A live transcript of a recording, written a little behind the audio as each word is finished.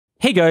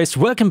Hey guys,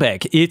 welcome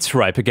back, it's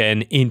Ripe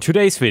again. In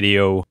today's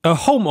video, a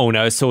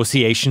homeowner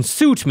association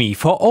sued me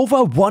for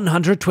over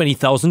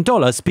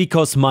 $120,000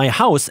 because my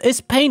house is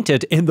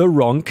painted in the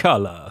wrong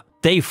color.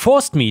 They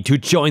forced me to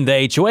join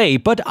the HOA,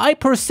 but I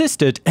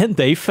persisted and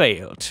they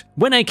failed.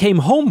 When I came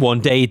home one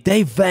day,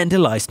 they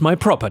vandalized my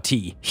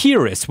property.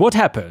 Here is what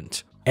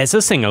happened. As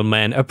a single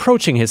man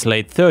approaching his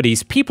late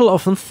 30s, people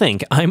often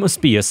think I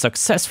must be a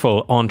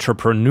successful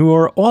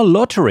entrepreneur or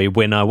lottery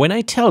winner when I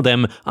tell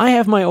them I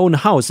have my own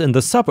house in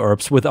the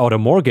suburbs without a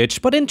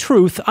mortgage, but in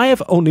truth I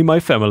have only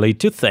my family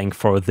to thank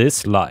for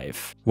this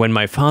life. When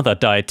my father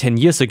died 10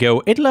 years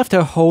ago, it left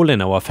a hole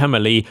in our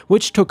family,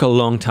 which took a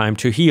long time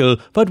to heal,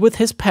 but with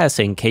his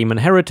passing came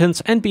inheritance,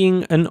 and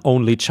being an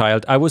only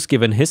child I was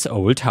given his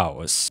old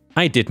house.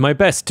 I did my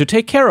best to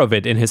take care of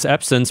it in his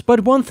absence,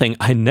 but one thing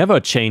I never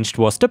changed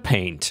was the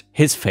paint.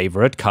 His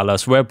favorite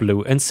colors were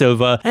blue and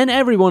silver, and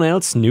everyone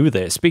else knew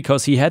this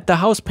because he had the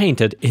house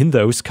painted in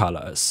those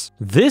colors.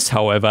 This,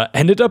 however,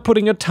 ended up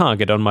putting a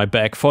target on my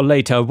back for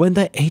later when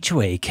the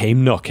HOA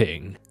came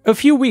knocking. A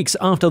few weeks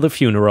after the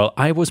funeral,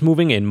 I was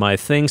moving in my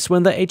things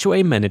when the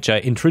HOA manager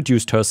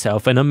introduced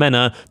herself in a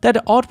manner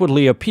that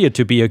outwardly appeared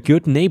to be a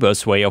good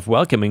neighbor's way of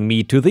welcoming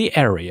me to the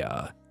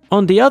area.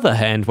 On the other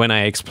hand, when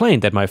I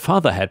explained that my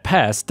father had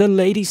passed, the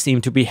lady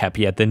seemed to be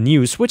happy at the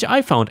news, which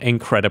I found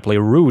incredibly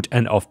rude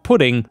and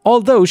off-putting,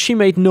 although she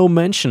made no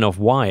mention of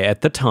why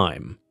at the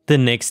time. The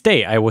next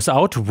day I was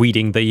out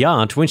weeding the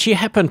yard when she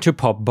happened to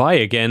pop by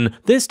again,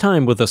 this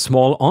time with a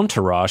small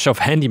entourage of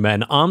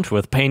handymen armed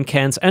with paint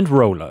cans and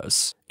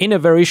rollers. In a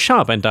very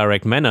sharp and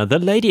direct manner, the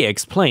lady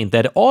explained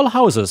that all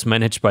houses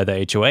managed by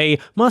the HOA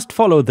must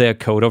follow their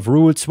code of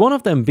rules, one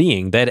of them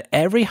being that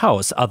every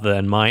house other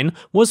than mine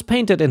was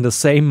painted in the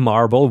same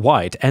marble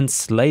white and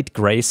slate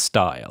grey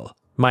style.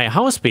 My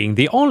house being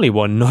the only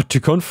one not to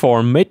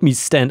conform made me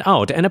stand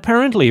out and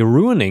apparently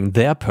ruining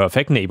their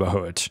perfect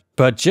neighborhood.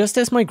 But just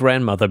as my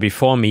grandmother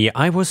before me,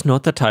 I was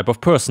not the type of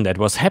person that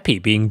was happy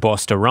being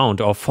bossed around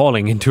or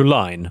falling into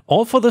line,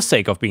 all for the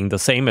sake of being the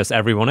same as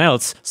everyone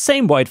else,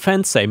 same white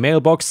fence, same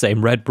mailbox,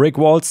 same red brick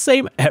walls,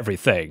 same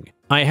everything.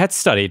 I had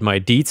studied my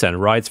deeds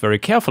and rights very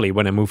carefully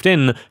when I moved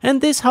in,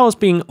 and this house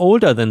being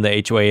older than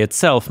the HOA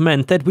itself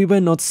meant that we were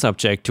not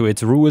subject to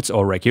its rules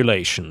or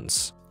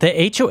regulations.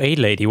 The HOA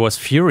lady was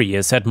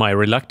furious at my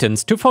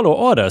reluctance to follow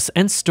orders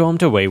and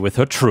stormed away with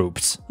her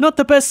troops. Not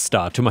the best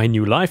start to my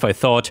new life, I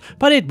thought,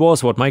 but it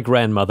was what my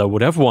grandmother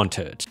would have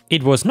wanted.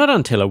 It was not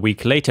until a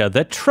week later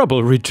that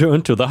trouble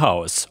returned to the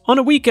house. On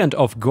a weekend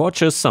of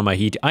gorgeous summer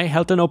heat, I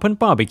held an open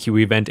barbecue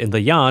event in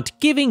the yard,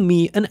 giving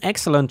me an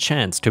excellent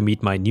chance to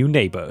meet my new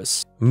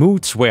neighbors.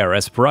 Moods were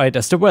as bright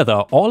as the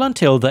weather, all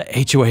until the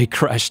HOA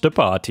crashed the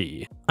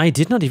party. I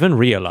did not even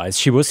realize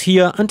she was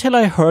here until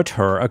I heard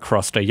her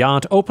across the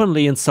yard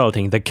openly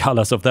insulting the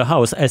colors of the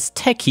house as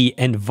tacky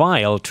and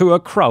vile to a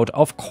crowd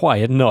of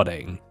quiet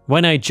nodding.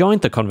 When I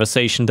joined the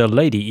conversation, the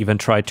lady even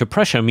tried to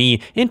pressure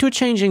me into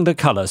changing the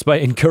colors by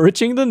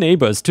encouraging the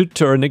neighbors to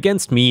turn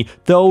against me,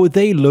 though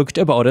they looked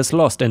about as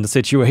lost in the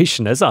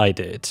situation as I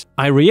did.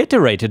 I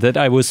reiterated that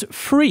I was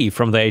free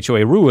from the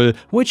HOA rule,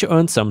 which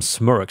earned some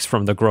smirks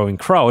from the growing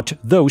crowd,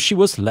 though she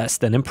was less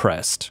than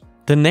impressed.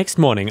 The next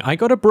morning I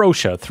got a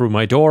brochure through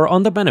my door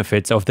on the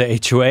benefits of the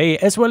HOA,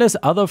 as well as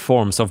other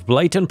forms of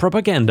blatant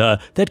propaganda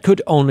that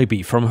could only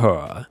be from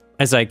her.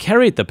 As I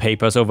carried the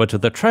papers over to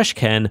the trash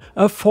can,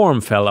 a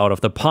form fell out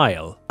of the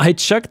pile. I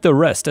chucked the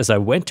rest as I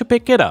went to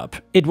pick it up.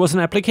 It was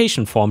an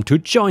application form to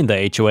join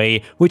the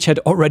HOA, which had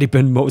already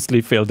been mostly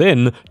filled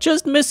in,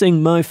 just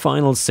missing my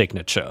final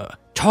signature.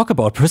 Talk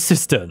about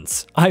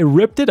persistence. I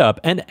ripped it up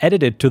and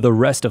added it to the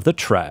rest of the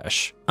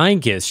trash. I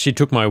guess she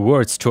took my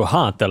words to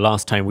heart the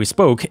last time we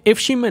spoke. If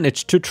she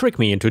managed to trick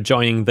me into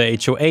joining the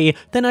HOA,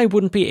 then I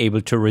wouldn't be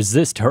able to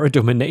resist her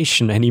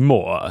domination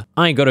anymore.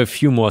 I got a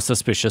few more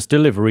suspicious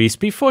deliveries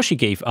before she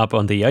gave up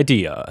on the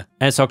idea.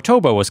 As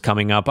October was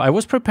coming up, I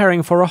was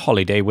preparing for a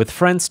holiday with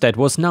friends that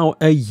was now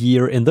a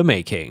year in the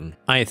making.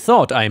 I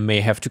thought I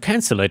may have to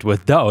cancel it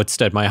with doubts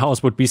that my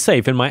house would be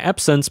safe in my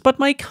absence, but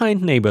my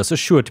kind neighbors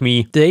assured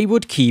me they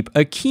would keep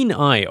a keen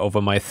eye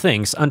over my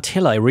things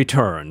until I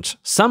returned.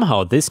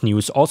 Somehow this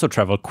news also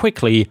traveled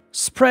quickly,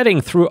 spreading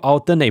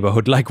throughout the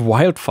neighborhood like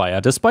wildfire,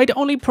 despite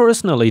only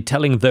personally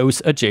telling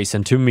those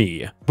adjacent to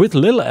me. With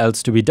little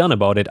else to be done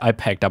about it, I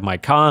packed up my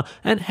car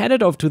and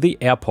headed off to the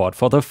airport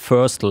for the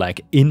first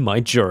leg in my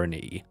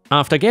journey.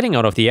 After getting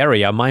out of the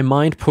area, my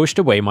mind pushed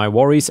away my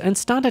worries and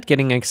started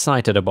getting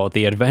excited about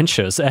the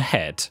adventures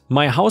ahead.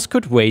 My house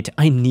could wait,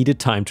 I needed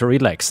time to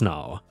relax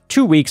now.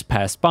 2 weeks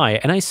passed by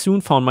and I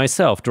soon found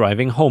myself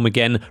driving home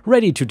again,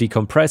 ready to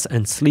decompress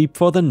and sleep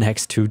for the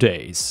next 2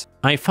 days.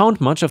 I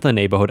found much of the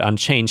neighborhood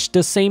unchanged,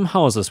 the same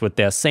houses with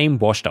their same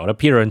washed out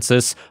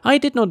appearances. I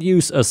did not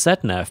use a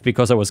sat-nav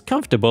because I was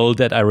comfortable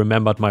that I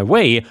remembered my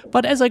way,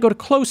 but as I got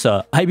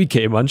closer, I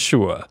became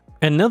unsure.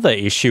 Another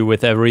issue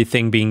with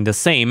everything being the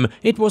same,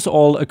 it was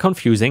all a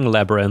confusing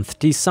labyrinth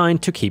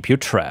designed to keep you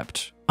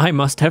trapped. I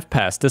must have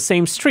passed the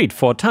same street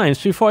 4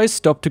 times before I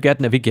stopped to get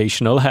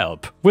navigational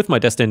help. With my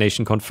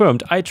destination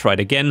confirmed, I tried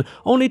again,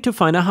 only to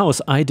find a house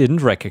I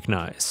didn't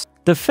recognize.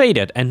 The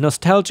faded and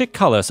nostalgic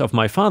colors of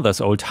my father's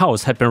old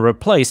house had been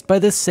replaced by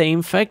the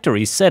same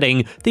factory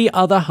setting the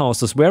other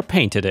houses were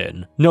painted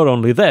in. Not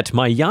only that,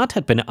 my yard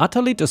had been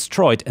utterly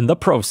destroyed in the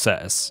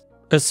process.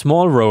 A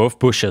small row of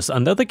bushes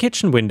under the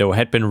kitchen window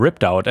had been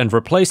ripped out and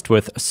replaced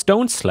with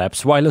stone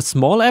slabs, while a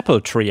small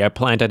apple tree I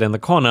planted in the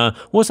corner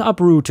was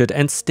uprooted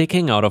and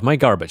sticking out of my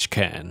garbage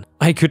can.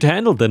 I could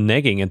handle the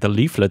nagging and the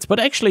leaflets, but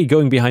actually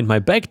going behind my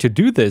back to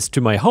do this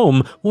to my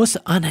home was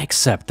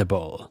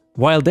unacceptable.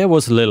 While there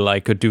was little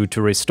I could do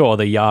to restore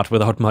the yard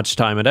without much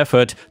time and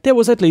effort, there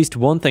was at least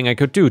one thing I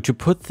could do to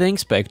put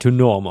things back to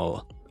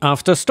normal.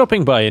 After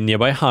stopping by a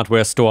nearby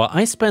hardware store,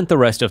 I spent the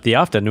rest of the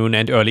afternoon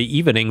and early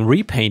evening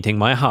repainting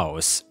my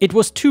house. It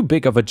was too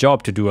big of a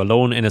job to do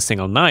alone in a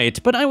single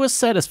night, but I was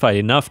satisfied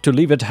enough to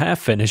leave it half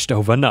finished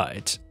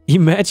overnight.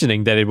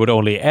 Imagining that it would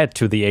only add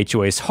to the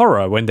HOA's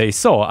horror when they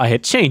saw I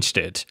had changed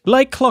it.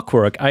 Like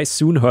clockwork, I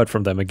soon heard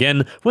from them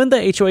again when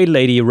the HOA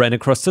lady ran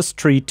across the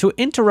street to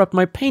interrupt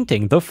my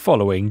painting the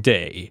following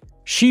day.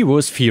 She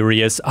was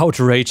furious,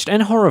 outraged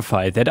and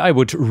horrified that I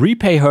would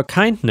repay her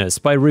kindness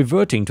by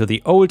reverting to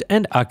the old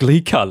and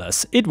ugly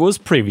colors it was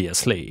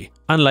previously.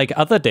 Unlike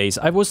other days,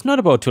 I was not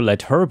about to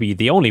let her be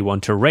the only one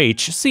to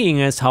rage,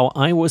 seeing as how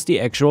I was the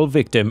actual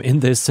victim in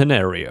this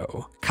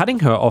scenario. Cutting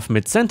her off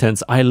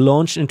mid-sentence, I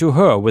launched into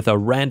her with a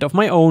rant of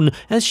my own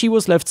as she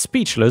was left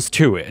speechless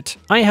to it.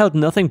 I held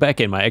nothing back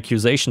in my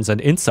accusations and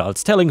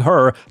insults, telling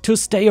her to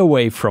stay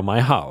away from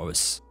my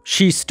house.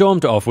 She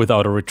stormed off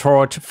without a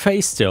retort,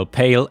 face still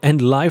pale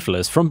and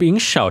lifeless from being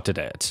shouted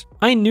at.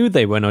 I knew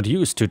they were not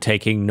used to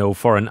taking no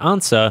for an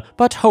answer,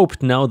 but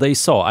hoped now they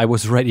saw I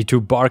was ready to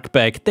bark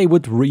back they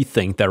would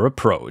rethink their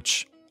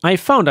approach. I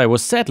found I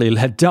was sadly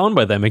let down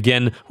by them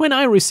again when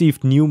I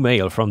received new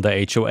mail from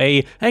the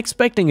HOA,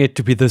 expecting it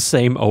to be the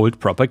same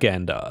old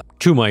propaganda.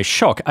 To my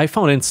shock, I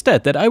found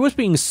instead that I was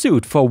being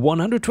sued for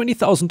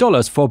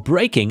 $120,000 for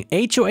breaking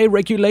HOA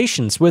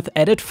regulations with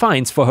added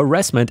fines for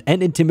harassment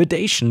and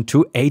intimidation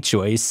to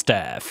HOA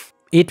staff.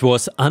 It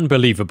was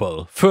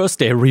unbelievable. First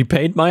they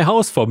repaint my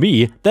house for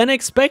me, then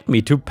expect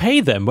me to pay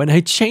them when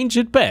I change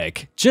it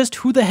back. Just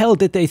who the hell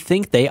did they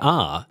think they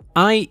are?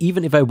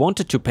 Even if I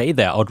wanted to pay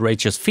their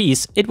outrageous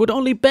fees, it would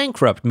only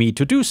bankrupt me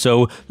to do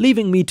so,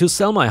 leaving me to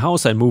sell my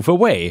house and move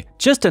away.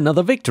 Just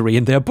another victory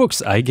in their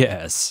books, I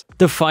guess.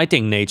 The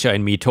fighting nature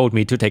in me told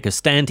me to take a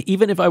stand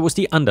even if I was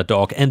the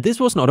underdog, and this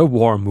was not a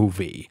war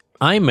movie.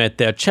 I met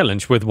their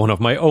challenge with one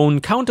of my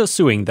own,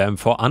 countersuing them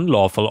for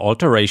unlawful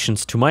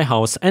alterations to my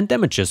house and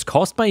damages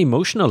caused by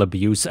emotional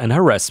abuse and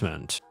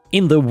harassment.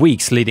 In the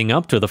weeks leading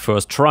up to the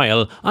first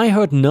trial, I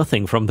heard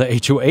nothing from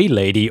the HOA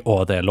lady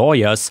or their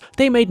lawyers.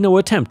 They made no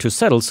attempt to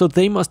settle, so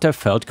they must have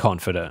felt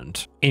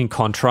confident. In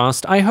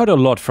contrast, I heard a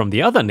lot from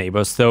the other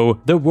neighbors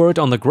though. The word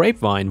on the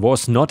grapevine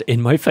was not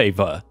in my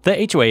favor.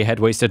 The HOA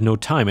had wasted no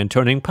time in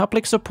turning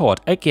public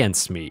support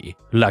against me.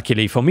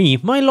 Luckily for me,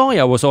 my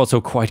lawyer was also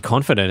quite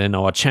confident in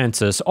our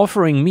chances,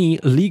 offering me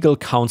legal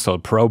counsel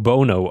pro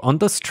bono on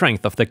the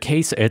strength of the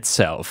case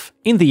itself.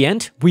 In the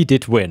end, we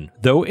did win,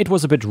 though it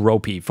was a bit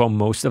ropey for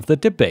most of the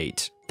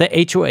debate.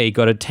 The HOA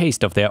got a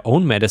taste of their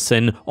own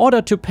medicine,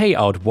 ordered to pay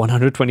out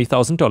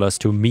 $120,000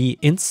 to me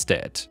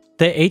instead.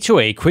 The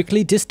HOA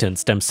quickly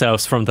distanced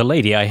themselves from the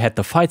lady I had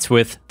the fights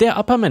with, their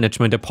upper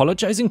management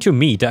apologizing to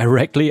me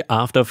directly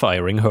after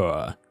firing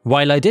her.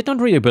 While I did not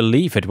really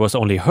believe it was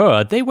only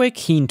her, they were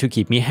keen to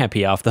keep me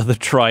happy after the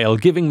trial,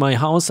 giving my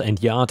house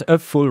and yard a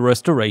full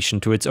restoration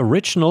to its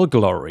original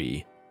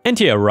glory. And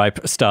here,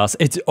 Ripe Stars,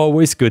 it's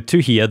always good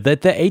to hear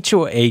that the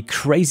HOA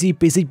crazy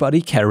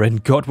busybody Karen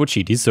got what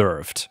she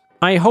deserved.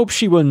 I hope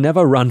she will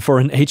never run for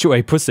an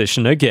HOA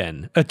position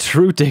again. A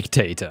true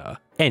dictator.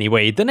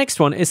 Anyway, the next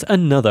one is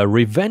another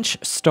revenge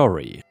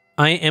story.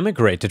 I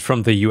emigrated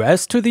from the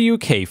US to the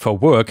UK for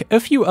work. A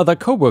few other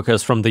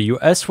co-workers from the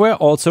US were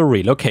also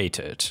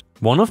relocated.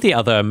 One of the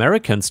other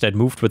Americans that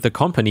moved with the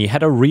company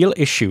had a real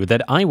issue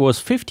that I was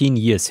 15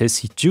 years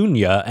his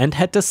junior and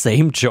had the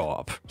same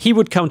job. He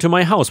would come to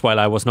my house while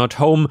I was not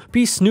home,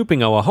 be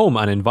snooping our home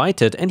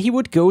uninvited, and he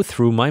would go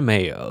through my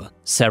mail.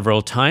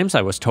 Several times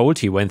I was told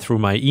he went through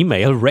my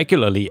email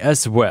regularly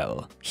as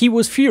well. He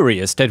was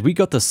furious that we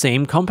got the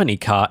same company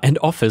car and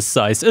office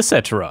size,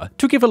 etc.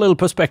 To give a little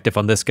perspective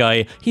on this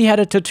guy, he had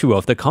a tattoo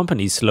of the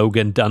company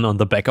slogan done on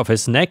the back of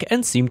his neck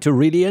and seemed to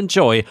really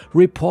enjoy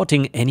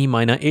reporting any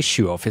minor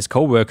issue of his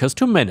co-workers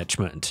to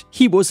management.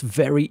 He was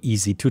very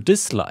easy to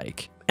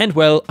dislike. And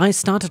well, I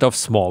started off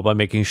small by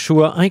making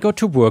sure I got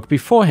to work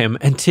before him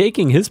and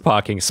taking his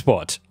parking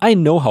spot. I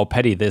know how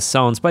petty this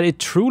sounds, but it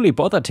truly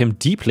bothered him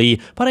deeply,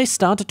 but I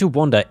started to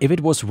wonder if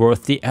it was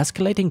worth the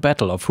escalating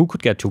battle of who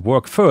could get to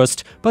work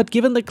first, but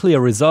given the clear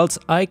results,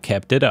 I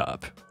kept it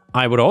up.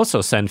 I would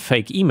also send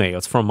fake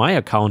emails from my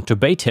account to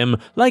bait him,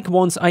 like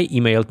once I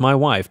emailed my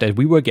wife that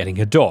we were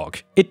getting a dog.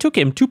 It took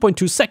him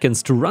 2.2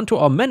 seconds to run to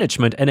our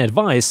management and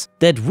advise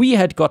that we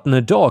had gotten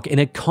a dog in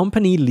a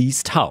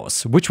company-leased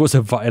house, which was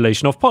a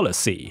violation of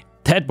policy.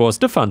 That was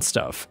the fun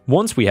stuff.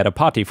 Once we had a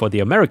party for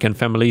the American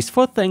families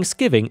for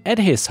Thanksgiving at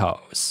his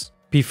house.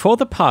 Before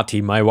the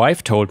party, my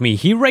wife told me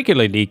he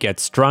regularly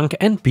gets drunk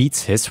and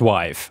beats his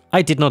wife.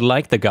 I did not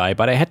like the guy,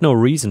 but I had no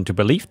reason to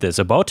believe this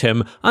about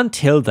him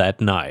until that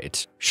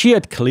night. She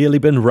had clearly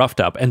been roughed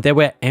up and there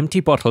were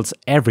empty bottles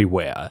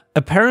everywhere.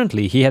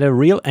 Apparently he had a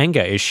real anger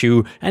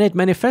issue and it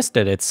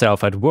manifested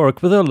itself at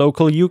work with a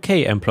local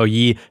UK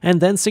employee, and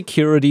then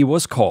security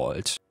was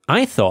called.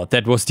 I thought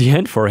that was the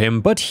end for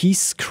him, but he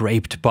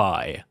scraped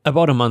by.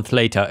 About a month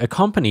later, a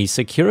company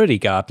security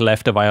guard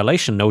left a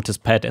violation notice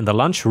pad in the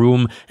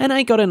lunchroom, and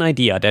I got an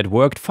idea that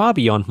worked far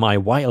beyond my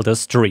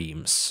wildest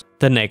dreams.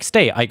 The next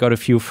day, I got a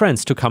few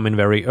friends to come in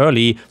very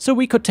early, so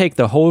we could take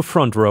the whole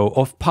front row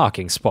of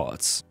parking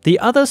spots. The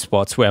other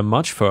spots were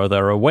much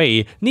further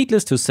away.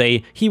 Needless to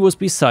say, he was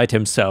beside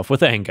himself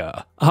with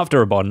anger.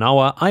 After about an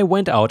hour, I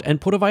went out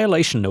and put a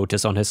violation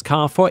notice on his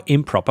car for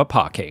improper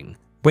parking.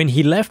 When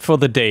he left for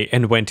the day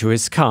and went to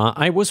his car,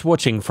 I was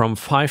watching from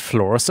 5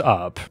 floors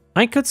up.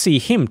 I could see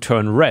him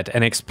turn red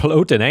and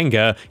explode in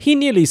anger. He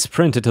nearly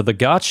sprinted to the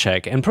guard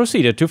shack and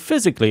proceeded to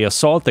physically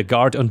assault the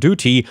guard on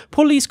duty.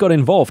 Police got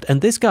involved and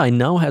this guy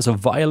now has a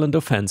violent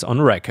offense on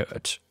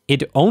record.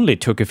 It only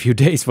took a few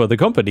days for the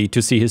company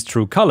to see his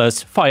true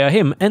colors, fire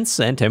him and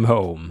send him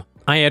home.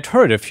 I had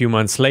heard a few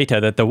months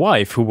later that the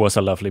wife, who was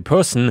a lovely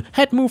person,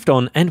 had moved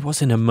on and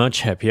was in a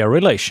much happier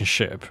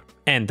relationship.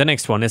 And the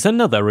next one is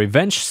another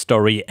revenge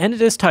story, and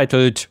it is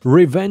titled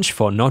Revenge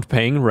for Not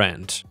Paying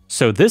Rent.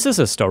 So this is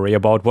a story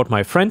about what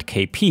my friend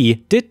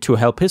KP did to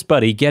help his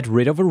buddy get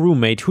rid of a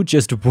roommate who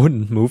just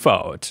wouldn't move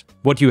out.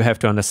 What you have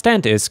to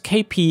understand is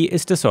KP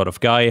is the sort of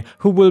guy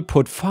who will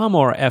put far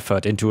more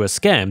effort into a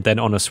scam than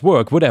honest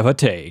work would ever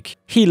take.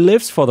 He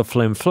lives for the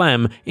flim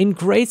flam. In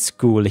grade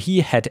school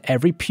he had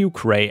every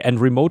puke ray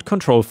and remote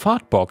control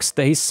fart box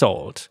they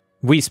sold.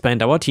 We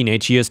spent our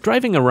teenage years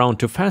driving around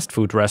to fast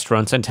food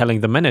restaurants and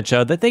telling the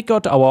manager that they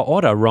got our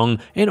order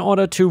wrong in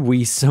order to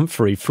wheeze some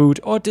free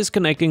food, or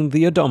disconnecting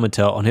the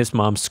odometer on his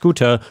mom's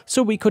scooter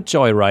so we could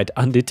joyride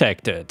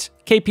undetected.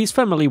 KP's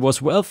family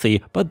was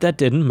wealthy, but that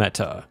didn't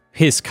matter.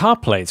 His car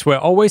plates were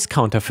always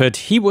counterfeit.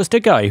 He was the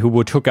guy who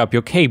would hook up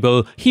your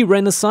cable. He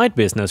ran a side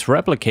business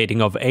replicating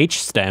of age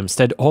stamps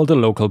that all the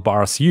local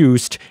bars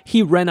used.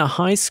 He ran a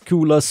high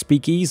schooler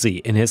speakeasy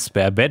in his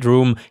spare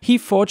bedroom. He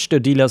forged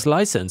a dealer's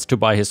license to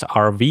buy his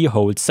RV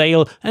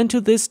wholesale, and to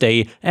this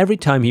day, every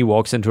time he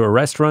walks into a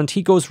restaurant,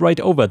 he goes right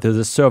over to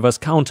the server's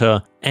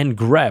counter and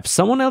grabs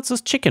someone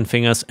else's chicken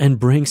fingers and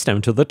brings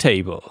them to the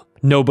table.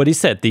 Nobody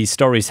said these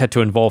stories had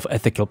to involve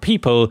ethical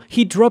people.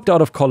 He dropped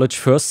out of college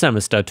first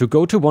semester to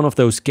go to one of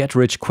those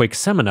get-rich-quick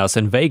seminars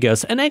in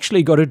Vegas and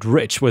actually got it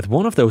rich with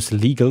one of those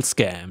legal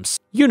scams.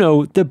 You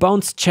know, the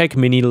bounce check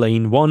mini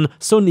lane one,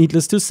 so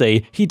needless to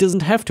say, he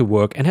doesn't have to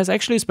work and has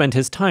actually spent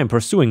his time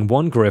pursuing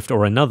one grift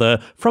or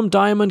another, from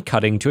diamond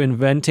cutting to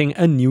inventing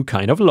a new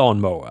kind of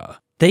lawnmower.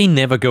 They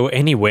never go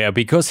anywhere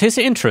because his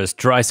interest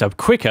dries up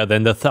quicker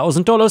than the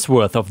 $1,000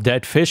 worth of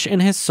dead fish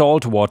in his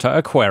saltwater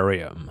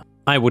aquarium.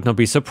 I would not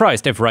be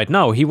surprised if right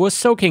now he was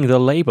soaking the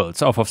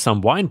labels off of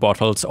some wine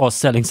bottles or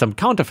selling some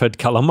counterfeit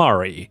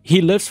calamari. He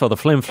lives for the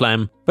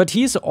flim-flam, but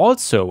he is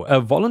also a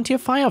volunteer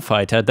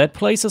firefighter that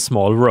plays a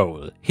small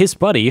role. His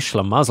buddy,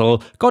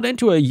 Schlamazel, got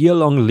into a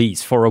year-long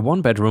lease for a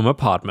one-bedroom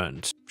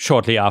apartment.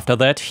 Shortly after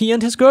that, he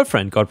and his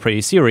girlfriend got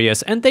pretty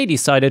serious and they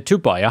decided to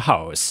buy a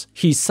house.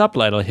 He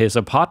subletted his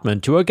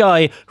apartment to a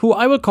guy who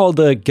I will call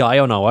the guy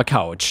on our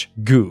couch,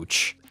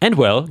 Gooch. And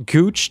well,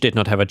 Gooch did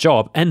not have a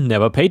job and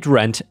never paid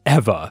rent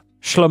ever.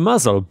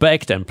 Schlamazel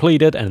begged and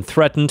pleaded and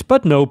threatened,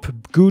 but nope,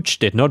 Gooch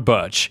did not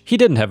budge. He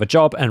didn't have a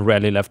job and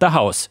rarely left the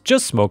house,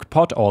 just smoked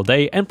pot all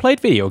day and played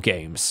video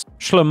games.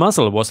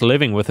 Schlamazel was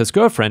living with his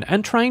girlfriend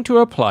and trying to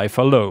apply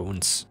for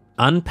loans.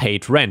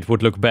 Unpaid rent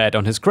would look bad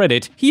on his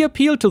credit. He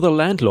appealed to the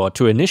landlord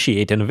to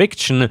initiate an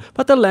eviction,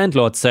 but the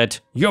landlord said,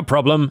 "Your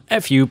problem,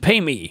 F you, pay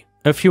me."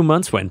 A few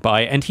months went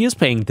by and he is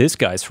paying this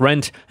guy's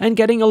rent and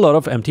getting a lot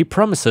of empty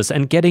promises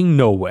and getting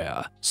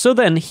nowhere. So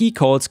then he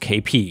calls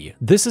KP.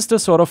 This is the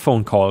sort of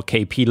phone call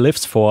KP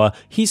lives for.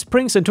 He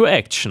springs into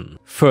action.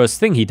 First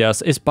thing he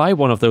does is buy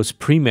one of those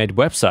pre-made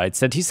websites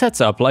that he sets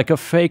up like a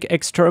fake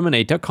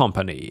exterminator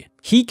company.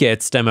 He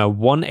gets them a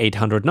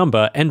 1-800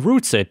 number and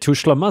routes it to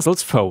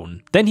Schlamazel's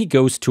phone. Then he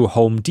goes to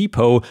Home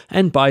Depot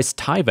and buys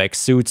Tyvek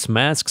suits,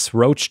 masks,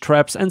 roach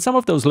traps and some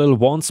of those little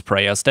wand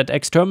sprayers that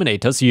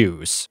exterminators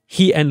use.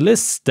 He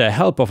enlists the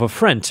help of a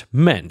friend,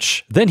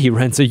 Mensch. Then he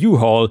rents a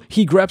U-Haul.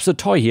 He grabs a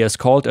toy he has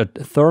called a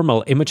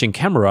thermal imaging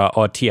camera,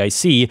 or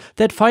TIC,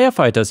 that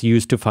firefighters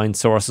use to find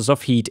sources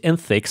of heat in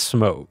thick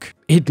smoke.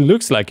 It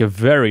looks like a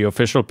very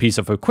official piece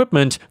of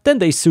equipment. Then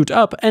they suit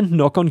up and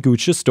knock on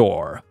Gooch's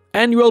door.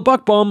 "Annual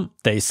bug bomb,"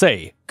 they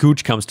say.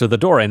 Gooch comes to the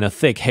door in a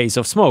thick haze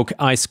of smoke,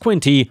 eyes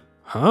squinty.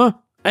 "Huh?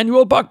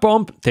 Annual bug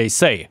bomb," they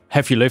say.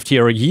 "Have you lived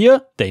here a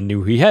year?" They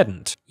knew he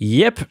hadn't.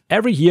 "Yep,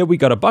 every year we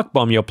gotta bug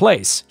bomb your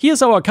place.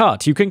 Here's our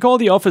card, you can call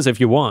the office if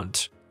you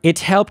want." It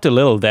helped a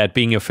little that,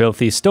 being a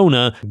filthy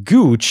stoner,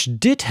 Gooch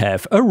did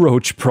have a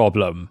roach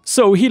problem.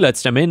 So he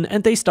lets them in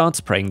and they start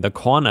spraying the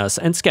corners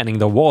and scanning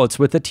the walls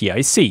with the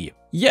TIC.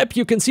 Yep,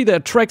 you can see their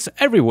tracks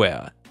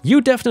everywhere.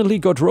 "You definitely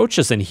got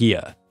roaches in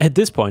here." At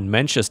this point,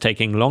 Mensch is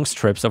taking long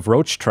strips of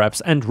roach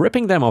traps and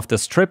ripping them off the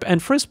strip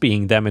and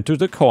frisbeeing them into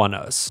the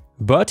corners.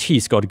 But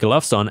he's got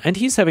gloves on and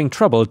he's having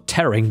trouble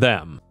tearing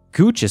them.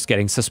 Gooch is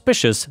getting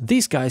suspicious.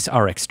 These guys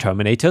are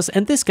exterminators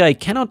and this guy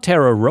cannot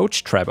tear a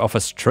roach trap off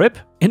a strip?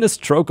 In a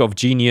stroke of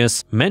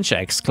genius, Mensch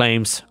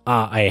exclaims,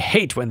 I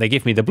hate when they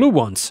give me the blue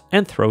ones,"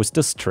 and throws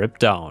the strip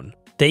down.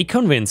 They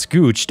convince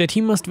Gooch that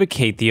he must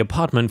vacate the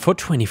apartment for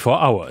 24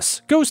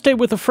 hours. "Go stay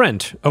with a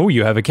friend." "Oh,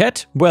 you have a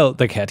cat? Well,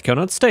 the cat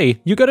cannot stay.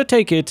 You gotta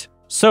take it."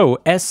 So,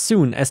 as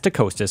soon as the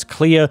coast is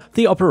clear,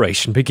 the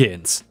operation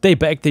begins. They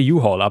back the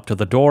U-Haul up to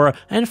the door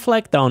and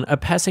flag down a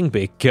passing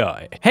big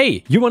guy.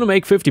 "Hey, you wanna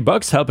make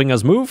 $50 helping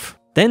us move?"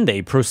 Then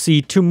they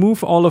proceed to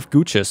move all of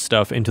Gooch's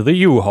stuff into the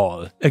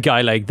U-Haul. A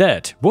guy like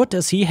that, what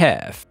does he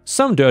have?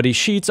 Some dirty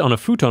sheets on a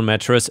futon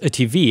mattress, a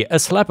TV, a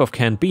slab of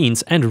canned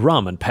beans and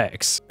ramen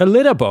packs. A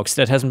litter box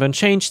that hasn't been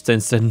changed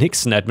since the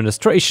Nixon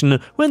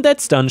administration. When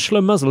that's done,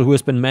 Schlemazel, who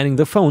has been manning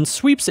the phone,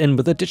 sweeps in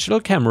with a digital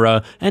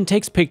camera and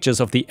takes pictures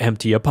of the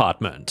empty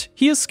apartment.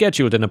 He has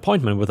scheduled an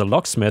appointment with a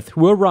locksmith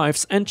who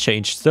arrives and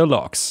changes the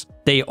locks.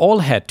 They all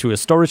head to a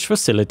storage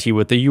facility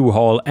with the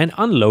U-Haul and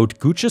unload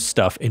Gooch's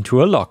stuff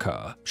into a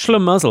locker.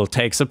 Schlemazel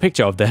takes a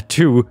picture of that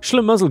too.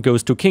 Schlemazel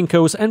goes to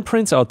Kinko's and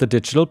prints out the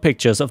digital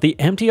pictures of the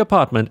empty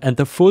apartment and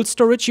the full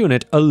storage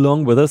unit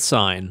along with a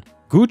sign.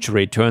 Gooch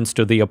returns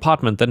to the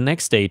apartment the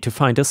next day to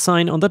find a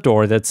sign on the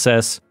door that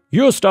says,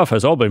 "Your stuff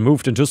has all been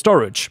moved into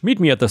storage. Meet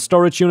me at the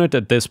storage unit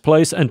at this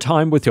place and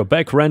time with your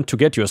back rent to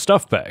get your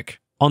stuff back."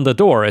 On the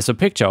door is a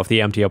picture of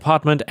the empty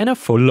apartment and a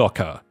full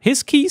locker.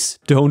 His keys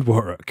don't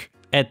work.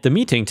 At the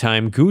meeting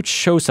time, Gooch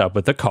shows up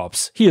with the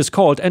cops. He is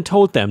called and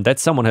told them that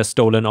someone has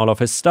stolen all of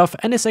his stuff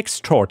and is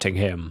extorting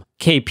him.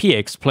 KP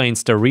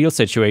explains the real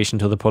situation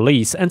to the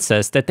police and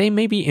says that they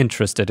may be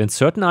interested in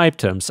certain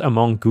items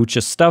among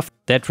Gooch's stuff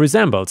that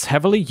resembles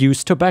heavily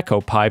used tobacco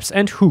pipes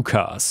and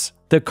hookahs.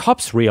 The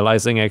cops,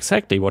 realizing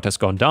exactly what has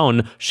gone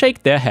down,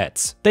 shake their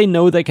heads. They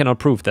know they cannot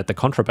prove that the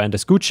contraband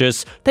is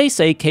Gooch's. They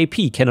say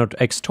KP cannot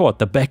extort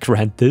the back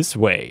rent this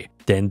way.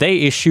 Then they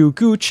issue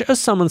Gooch a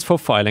summons for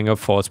filing a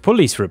false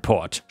police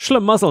report.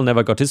 Schlemazel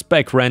never got his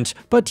back rent,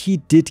 but he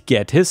did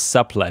get his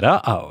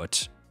subletter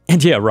out.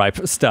 And yeah,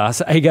 Ripe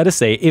Stars, I gotta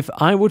say, if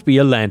I would be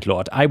a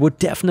landlord, I would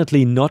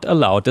definitely not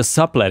allow the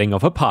subletting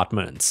of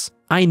apartments.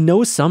 I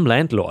know some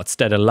landlords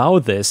that allow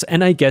this,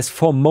 and I guess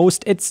for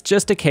most it's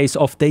just a case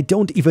of they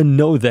don't even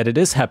know that it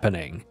is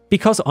happening.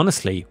 Because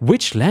honestly,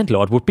 which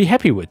landlord would be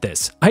happy with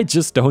this? I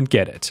just don't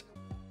get it.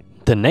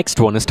 The next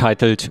one is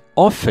titled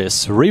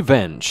Office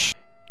Revenge.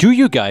 Do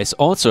you guys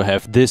also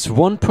have this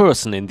one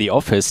person in the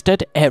office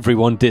that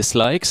everyone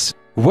dislikes?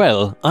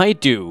 Well, I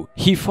do.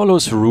 He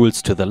follows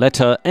rules to the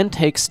letter and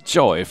takes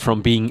joy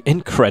from being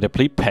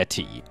incredibly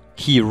petty.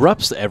 He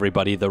rubs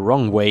everybody the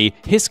wrong way.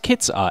 His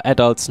kids are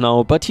adults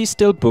now, but he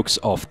still books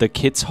off the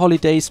kids'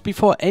 holidays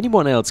before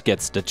anyone else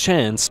gets the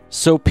chance,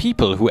 so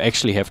people who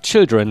actually have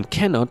children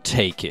cannot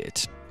take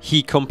it.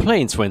 He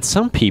complains when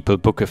some people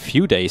book a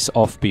few days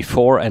off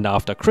before and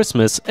after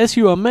Christmas, as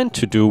you are meant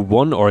to do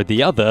one or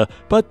the other,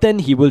 but then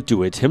he will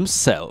do it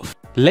himself.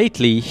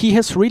 Lately, he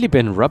has really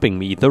been rubbing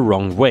me the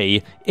wrong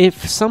way.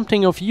 If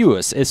something of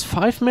yours is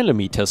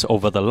 5mm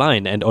over the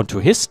line and onto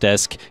his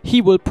desk,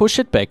 he will push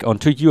it back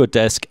onto your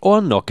desk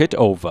or knock it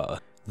over.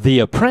 The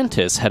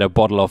apprentice had a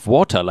bottle of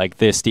water like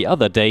this the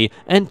other day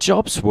and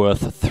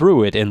Jobsworth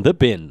threw it in the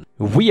bin.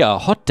 We are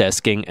hot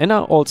desking and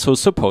are also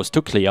supposed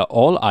to clear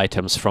all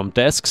items from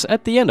desks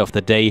at the end of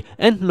the day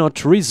and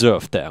not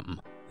reserve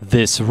them.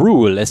 This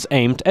rule is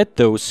aimed at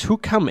those who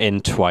come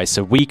in twice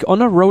a week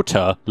on a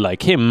rota,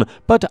 like him,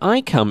 but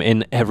I come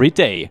in every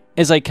day.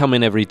 As I come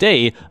in every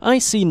day, I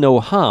see no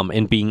harm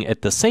in being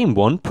at the same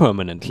one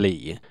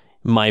permanently.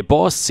 My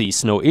boss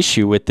sees no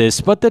issue with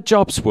this, but the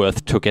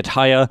Jobsworth took it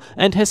higher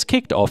and has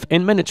kicked off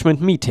in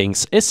management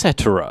meetings,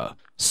 etc.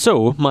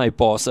 So my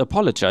boss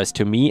apologized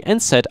to me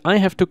and said I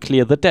have to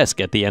clear the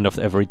desk at the end of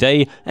every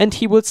day and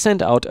he will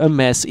send out a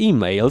mass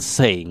email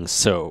saying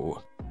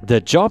so.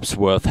 The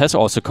Jobsworth has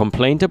also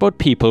complained about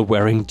people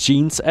wearing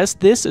jeans, as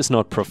this is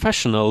not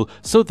professional,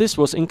 so this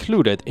was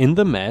included in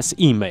the mass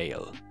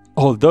email.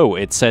 Although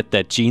it said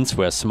that jeans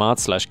were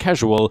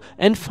smart/casual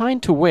and fine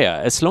to wear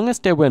as long as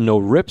there were no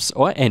rips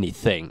or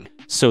anything.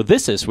 So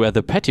this is where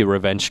the petty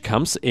revenge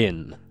comes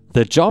in.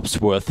 The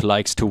Jobsworth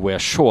likes to wear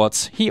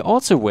shorts. He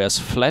also wears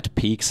flat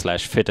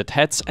peak/fitted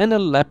hats and a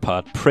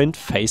leopard print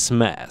face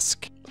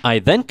mask. I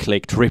then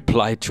clicked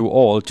reply to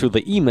all to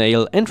the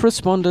email and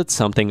responded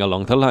something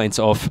along the lines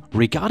of,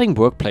 regarding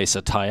workplace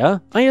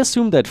attire, I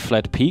assume that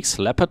flat peaks,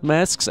 leopard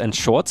masks and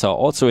shorts are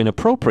also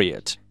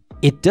inappropriate.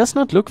 It does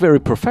not look very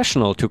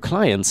professional to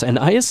clients and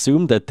I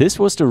assume that this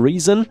was the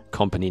reason,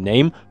 company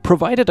name,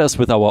 provided us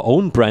with our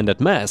own branded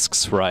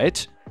masks,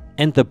 right?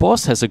 And the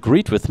boss has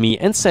agreed with me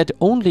and said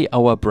only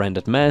our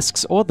branded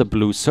masks or the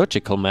blue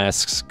surgical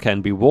masks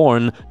can be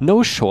worn,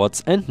 no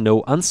shorts and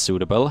no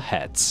unsuitable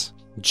hats.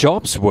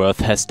 Jobsworth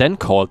has then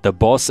called the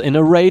boss in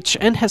a rage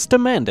and has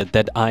demanded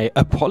that I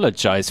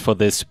apologize for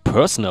this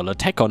personal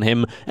attack on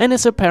him, and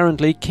is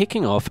apparently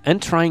kicking off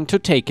and trying to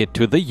take it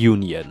to the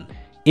union.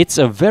 It's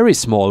a very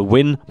small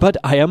win, but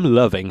I am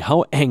loving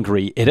how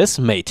angry it has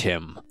made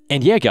him.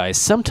 And yeah guys,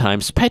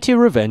 sometimes petty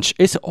revenge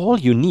is all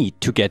you need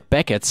to get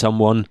back at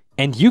someone,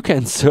 and you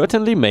can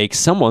certainly make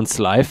someone's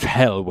life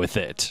hell with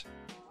it.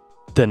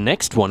 The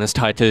next one is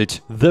titled,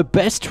 "The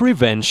Best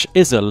Revenge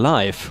is a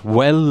Life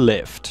Well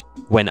Lived."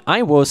 When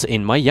I was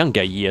in my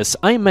younger years,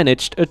 I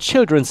managed a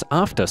children's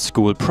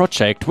after-school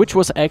project which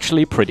was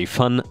actually pretty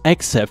fun,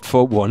 except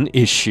for one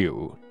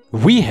issue.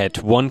 We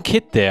had one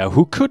kid there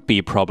who could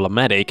be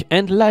problematic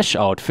and lash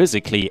out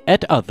physically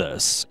at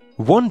others.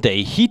 One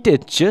day he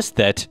did just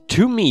that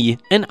to me,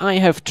 and I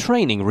have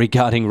training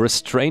regarding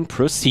restraint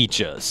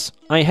procedures.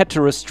 I had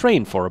to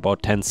restrain for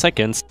about 10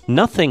 seconds,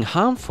 nothing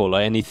harmful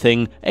or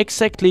anything,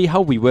 exactly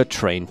how we were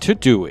trained to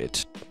do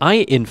it.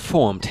 I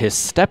informed his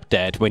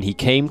stepdad when he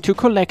came to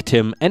collect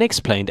him and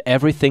explained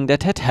everything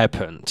that had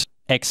happened.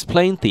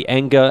 Explained the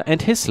anger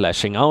and his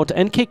lashing out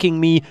and kicking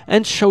me,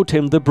 and showed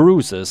him the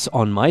bruises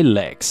on my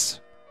legs.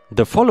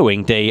 The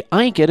following day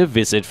I get a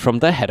visit from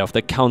the head of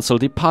the council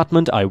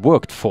department I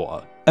worked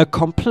for. A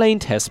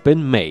complaint has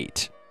been made.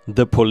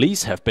 The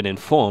police have been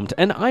informed,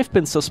 and I've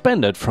been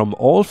suspended from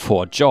all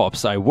 4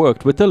 jobs I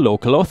worked with the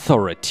local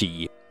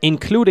authority,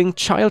 including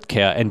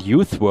childcare and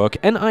youth work,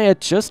 and I had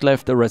just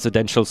left the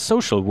residential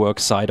social work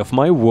side of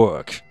my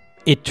work.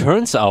 It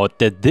turns out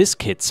that this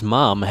kid's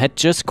mom had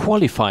just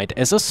qualified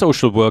as a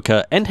social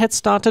worker and had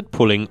started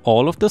pulling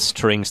all of the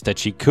strings that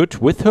she could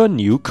with her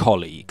new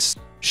colleagues.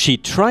 She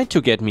tried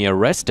to get me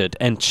arrested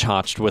and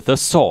charged with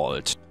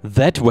assault.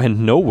 That went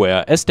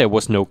nowhere as there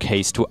was no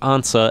case to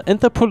answer, and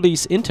the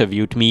police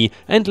interviewed me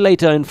and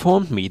later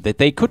informed me that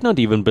they could not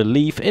even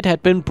believe it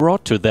had been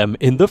brought to them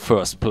in the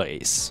first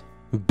place.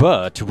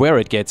 But where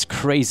it gets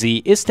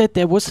crazy is that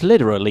there was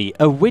literally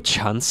a witch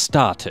hunt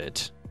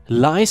started.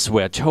 Lies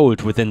were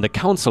told within the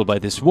council by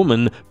this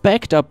woman,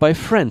 backed up by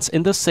friends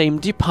in the same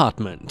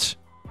department.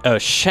 A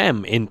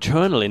sham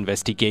internal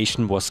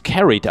investigation was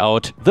carried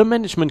out. The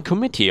management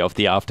committee of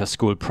the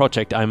after-school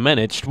project I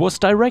managed was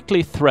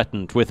directly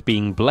threatened with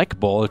being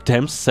blackballed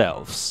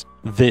themselves.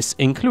 This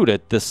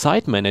included the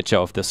site manager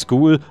of the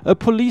school, a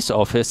police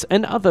office,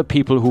 and other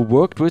people who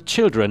worked with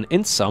children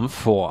in some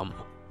form.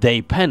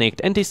 They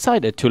panicked and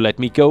decided to let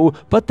me go,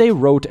 but they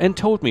wrote and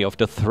told me of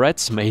the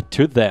threats made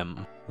to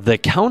them. The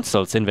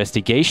council's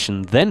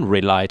investigation then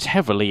relied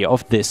heavily on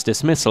this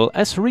dismissal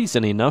as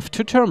reason enough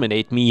to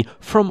terminate me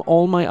from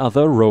all my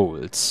other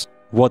roles.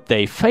 What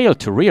they failed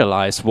to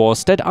realize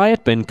was that I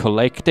had been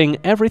collecting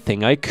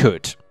everything I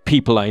could.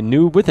 People I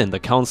knew within the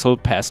council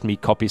passed me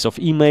copies of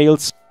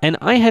emails, and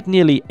I had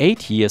nearly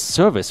 8 years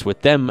service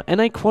with them,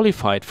 and I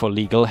qualified for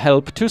legal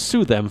help to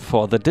sue them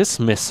for the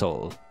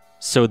dismissal.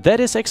 So that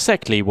is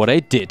exactly what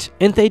I did,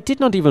 and they did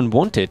not even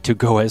want it to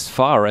go as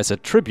far as a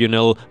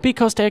tribunal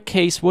because their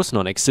case was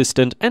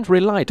non-existent and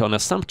relied on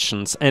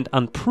assumptions and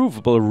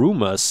unprovable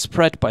rumors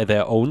spread by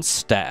their own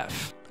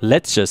staff.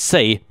 Let's just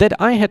say that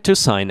I had to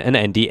sign an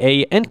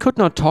NDA and could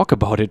not talk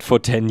about it for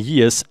 10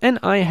 years, and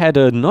I had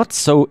a not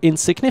so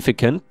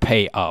insignificant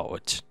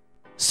payout.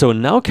 So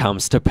now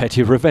comes the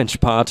petty revenge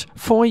part.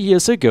 4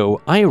 years ago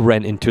I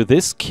ran into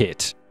this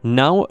kid.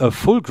 Now a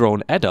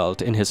full-grown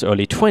adult in his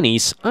early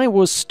 20s, I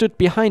was stood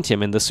behind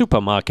him in the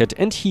supermarket,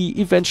 and he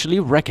eventually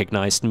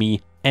recognized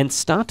me and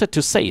started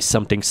to say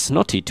something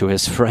snotty to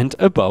his friend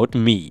about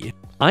me.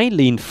 I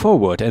leaned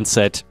forward and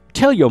said,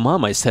 "Tell your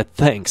mom I said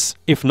thanks.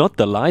 If not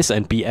the lies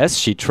and BS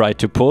she tried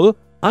to pull,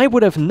 I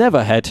would have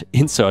never had,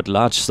 insert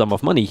large sum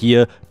of money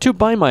here, to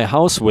buy my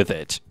house with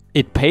it.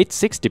 It paid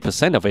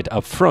 60% of it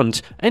up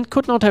front and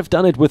could not have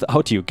done it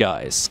without you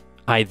guys."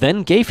 I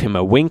then gave him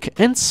a wink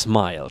and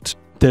smiled.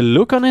 The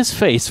look on his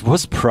face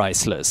was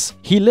priceless.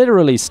 He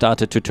literally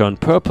started to turn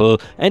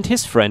purple, and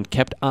his friend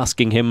kept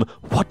asking him,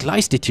 "What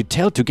lies did you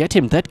tell to get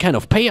him that kind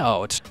of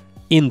payout?"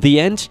 In the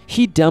end,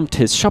 he dumped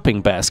his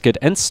shopping basket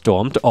and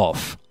stormed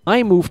off.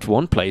 I moved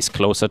one place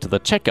closer to the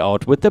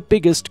checkout with the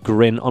biggest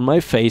grin on my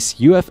face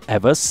you have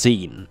ever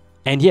seen.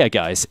 And yeah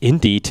guys,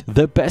 indeed,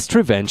 the best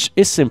revenge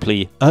is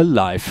simply a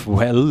life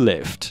well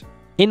lived.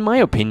 In my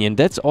opinion,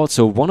 that's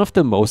also one of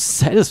the most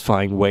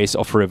satisfying ways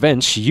of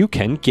revenge you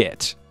can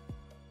get.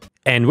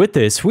 And with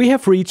this, we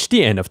have reached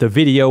the end of the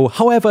video.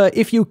 However,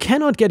 if you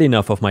cannot get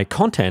enough of my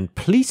content,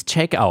 please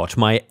check out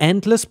my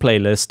endless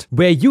playlist,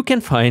 where you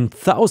can find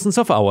thousands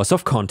of hours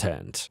of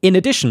content. In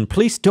addition,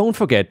 please don't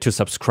forget to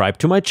subscribe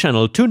to my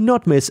channel to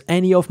not miss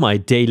any of my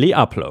daily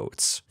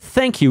uploads.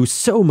 Thank you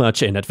so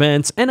much in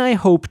advance, and I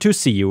hope to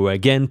see you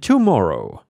again tomorrow.